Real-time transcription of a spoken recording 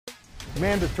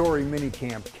Mandatory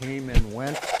minicamp came and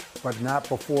went, but not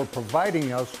before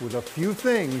providing us with a few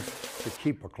things to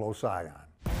keep a close eye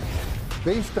on.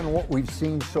 Based on what we've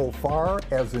seen so far,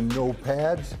 as in no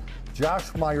pads,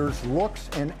 Josh Myers looks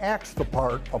and acts the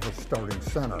part of a starting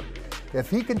center. If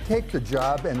he can take the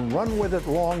job and run with it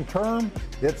long term,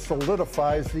 it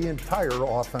solidifies the entire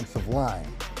offensive line.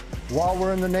 While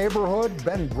we're in the neighborhood,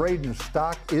 Ben Braden's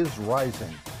stock is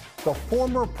rising. The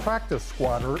former practice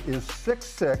squatter is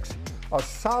 6'6", a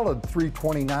solid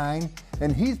 329,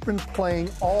 and he's been playing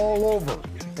all over,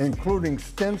 including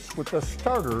stints with the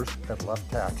starters at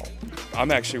left tackle.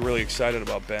 I'm actually really excited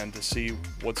about Ben to see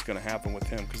what's going to happen with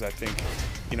him, because I think,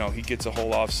 he gets a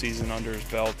whole off season under his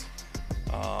belt,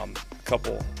 a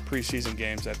couple preseason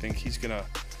games. I think he's going to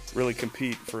really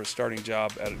compete for a starting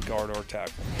job at guard or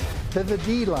tackle. To the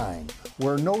D-line,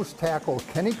 where nose tackle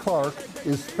Kenny Clark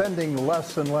is spending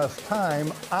less and less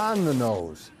time on the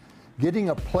nose. Getting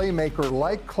a playmaker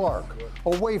like Clark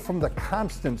away from the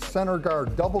constant center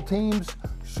guard double teams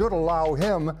should allow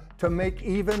him to make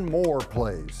even more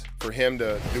plays. For him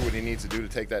to do what he needs to do to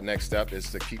take that next step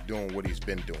is to keep doing what he's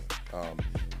been doing,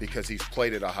 because he's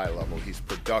played at a high level. He's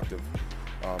productive.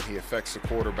 He affects the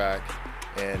quarterback.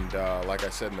 And like I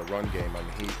said in the run game,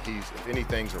 he's if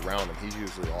anything's around him, he's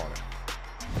usually on it.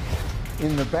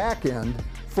 In the back end,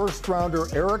 first-rounder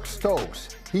Eric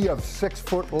Stokes, he of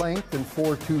 6-foot length and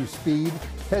 4.2 speed,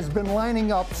 has been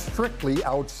lining up strictly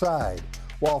outside,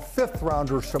 while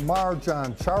fifth-rounder Shamar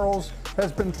John Charles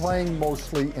has been playing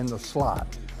mostly in the slot.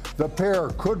 The pair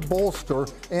could bolster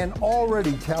an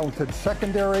already talented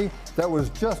secondary that was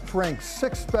just ranked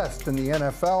 6th best in the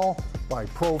NFL by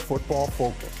Pro Football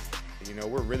Focus.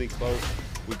 We're really close.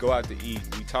 We go out to eat.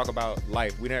 We talk about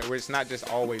life. It's not just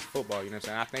always football, you know what I'm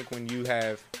saying? I think when you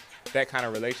have that kind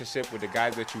of relationship with the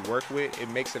guys that you work with, it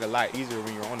makes it a lot easier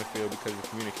when you're on the field because the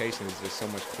communication is just so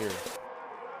much clearer.